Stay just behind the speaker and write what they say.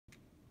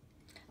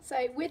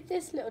So with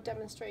this little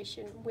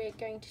demonstration, we're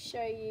going to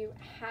show you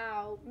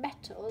how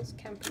metals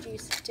can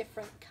produce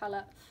different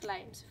colour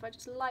flames. If I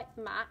just light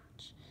the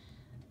match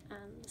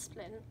and the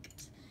splint,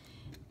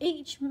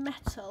 each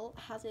metal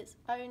has its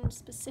own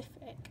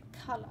specific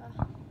colour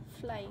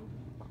flame.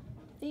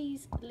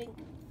 These link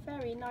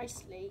very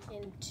nicely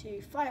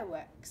into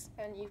fireworks,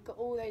 and you've got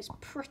all those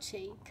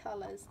pretty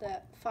colours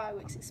that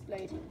fireworks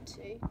explode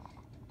into.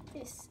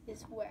 This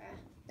is where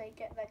they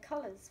get their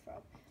colours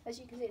from. As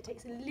you can see, it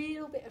takes a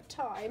little bit of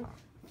time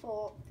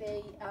for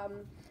the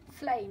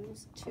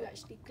flames to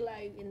actually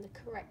glow in the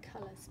correct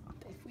colours.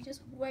 But if we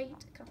just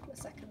wait a couple of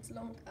seconds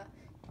longer,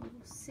 you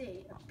will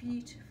see a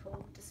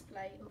beautiful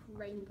display of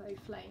rainbow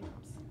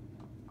flames.